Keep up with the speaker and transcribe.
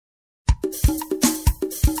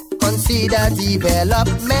Consider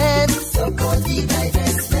development. Support the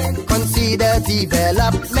divestment. Consider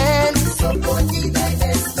development. Support the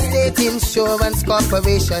divestment. State Insurance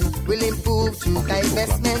Corporation will improve through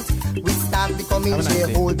divestment. We start becoming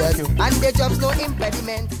shareholders and their jobs no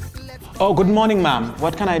impediment. Oh, good morning, ma'am.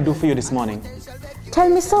 What can I do for you this morning? Tell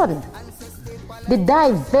me, son, the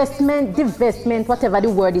divestment, whatever the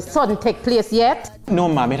word is, sudden take place yet? No,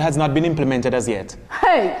 ma'am, it has not been implemented as yet.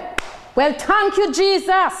 Hey, well, thank you,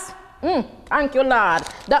 Jesus. Thank you, Lord.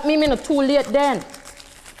 That means it's not too late then.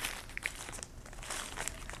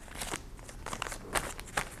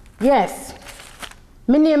 Yes,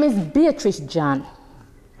 my name is Beatrice John.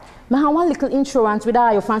 I have one little insurance with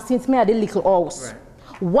IOFAN since I had a little house.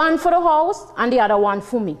 Right. One for the house and the other one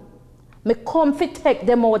for me. Me come fi take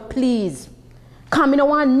them out, please. Come, I don't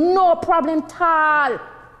want no problem tall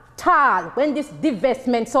when this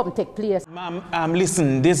divestment something take place. Ma'am,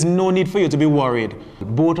 listen, there's no need for you to be worried.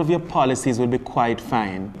 Both of your policies will be quite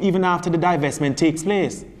fine, even after the divestment takes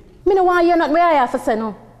place. Me no want you not where I have to say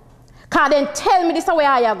no. Cause then tell me this is where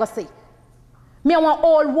I have to say. Me want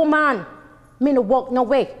old woman. Me no work no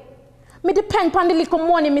way. Me depend on the little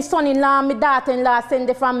money my son-in-law and my daughter-in-law send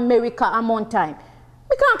them from America a month time.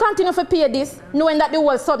 We can't continue to pay this, knowing that the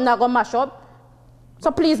whole sudden are going to mash up.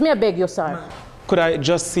 So please, may I beg you, sir. Could I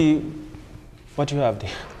just see what you have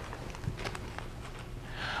there?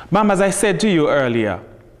 Ma'am, as I said to you earlier,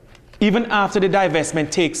 even after the divestment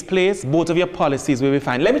takes place, both of your policies will be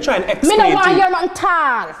fine. Let me try and explain to you. Me no want hear nothing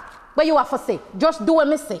tall. What you have to say? Just do what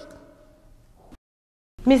me say.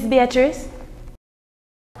 Miss Beatrice?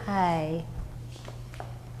 Hi.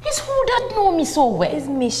 It's who that know me so well? It's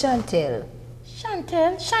me, Chantel.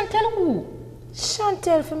 Chantel? Chantel who?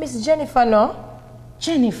 Chantel for Miss Jennifer, no?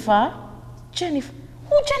 Jennifer? Jennifer?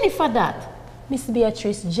 Who Jennifer that? Miss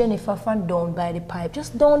Beatrice, Jennifer from down by the pipe,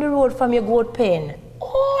 just down the road from your gold pen.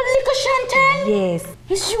 Oh, little Chantel? Yes.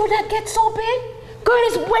 It's you that gets so big? Girl,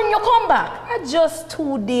 it's when you come back. Just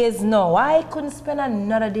 2 days now. I couldn't spend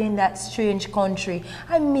another day in that strange country.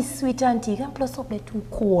 I miss sweet Antigua and plus up there too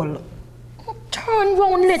cold. Turn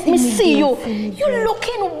round, let me see you. You're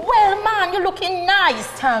looking well, man. You're looking nice.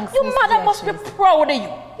 Thanks, your mother must be proud of you.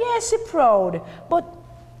 Yes, she's proud. But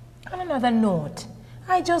on another note,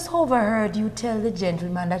 I just overheard you tell the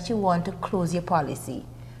gentleman that you want to close your policy.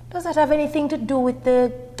 Does that have anything to do with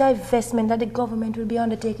the divestment that the government will be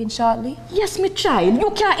undertaking shortly? Yes, my child.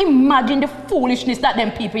 You can't imagine the foolishness that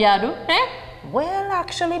them people here do, eh? Well,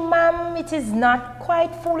 actually, ma'am, it is not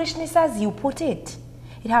quite foolishness as you put it.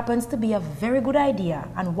 It happens to be a very good idea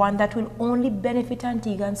and one that will only benefit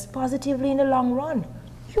Antiguans positively in the long run.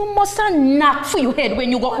 You must have knock for your head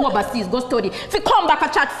when you go overseas, go study. If you come back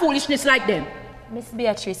and chat foolishness like them. Miss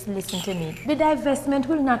Beatrice, listen to me. The divestment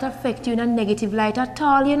will not affect you in a negative light at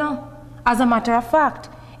all, you know. As a matter of fact,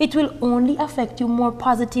 it will only affect you more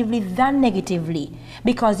positively than negatively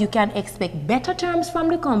because you can expect better terms from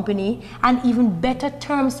the company and even better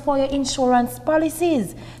terms for your insurance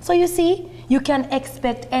policies. So you see, you can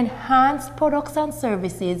expect enhanced products and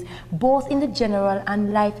services both in the general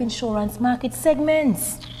and life insurance market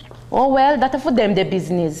segments. Oh well, that's for them, their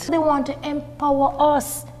business. They want to empower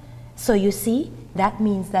us. So you see, that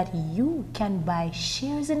means that you can buy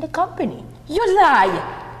shares in the company. You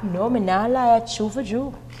lie. No, me not lie, true for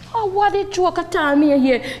true. Oh, what did you tell me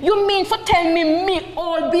here? You mean for telling me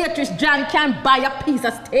old Beatrice John can buy a piece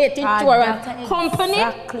of state insurance company?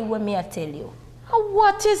 Exactly what me I tell you. Oh,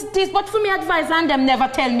 what is this? But for me advisor and them never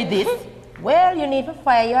tell me this. Well, you need to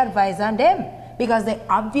fire your advisor on them because they're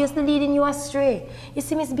obviously leading you astray. You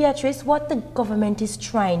see, Miss Beatrice, what the government is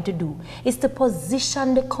trying to do is to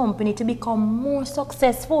position the company to become more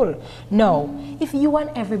successful. Now, if you and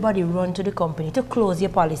everybody run to the company to close your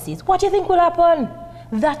policies, what do you think will happen?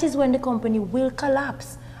 That is when the company will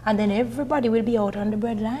collapse and then everybody will be out on the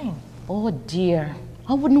breadline. Oh dear,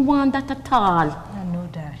 I wouldn't want that at all. I know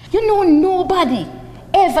that. You know, nobody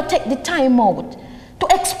ever take the time out to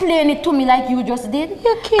explain it to me like you just did.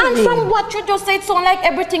 You're kidding. And from what you just said, it sounds like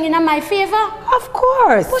everything in my favor. Of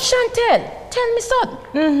course. But Chantel, tell me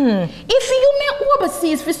something. If you been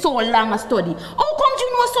overseas for so long a study, how come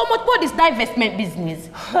you know so much about this divestment business?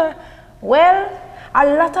 Well,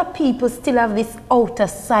 a lot of people still have this outer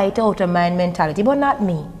sight, outer mind mentality, but not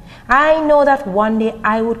me. I know that one day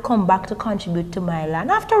I would come back to contribute to my land.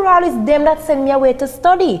 After all, it's them that send me away to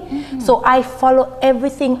study. So I follow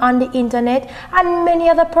everything on the internet, and many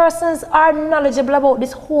other persons are knowledgeable about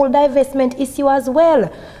this whole divestment issue as well.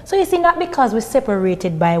 So you see, not because we're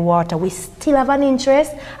separated by water, we still have an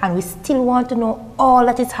interest and we still want to know all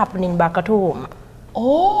that is happening back at home.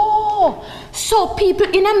 Oh, so people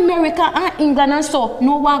in America and England and so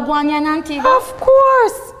know what going on in Antigua? Of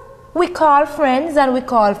course. We call friends and we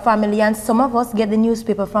call family, and some of us get the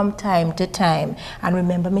newspaper from time to time. And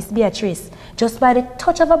remember, Miss Beatrice, just by the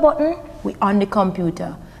touch of a button, we on the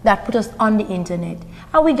computer. That put us on the internet.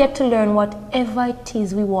 And we get to learn whatever it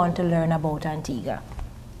is we want to learn about Antigua.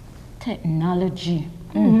 Technology.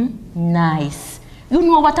 Nice. You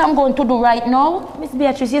know what I'm going to do right now? Miss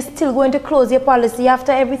Beatrice, you're still going to close your policy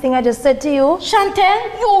after everything I just said to you?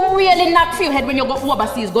 Chantel, you really knock your head when you go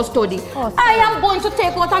overseas, go study. Oh, I am going to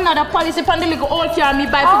take out another policy from the little old farm me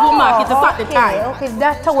buy for go market to start the time. Okay,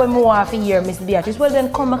 that's how we move off here, Miss Beatrice. Well, then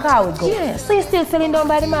come back, how we go. Yes. So you're still selling down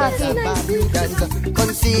by the market?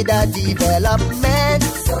 Consider development.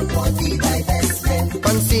 Support the divestment.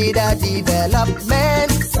 Consider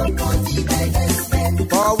development. Support the divestment.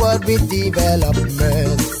 Forward with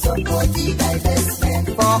development. Support the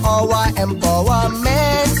divestment. For our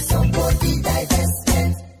empowerment.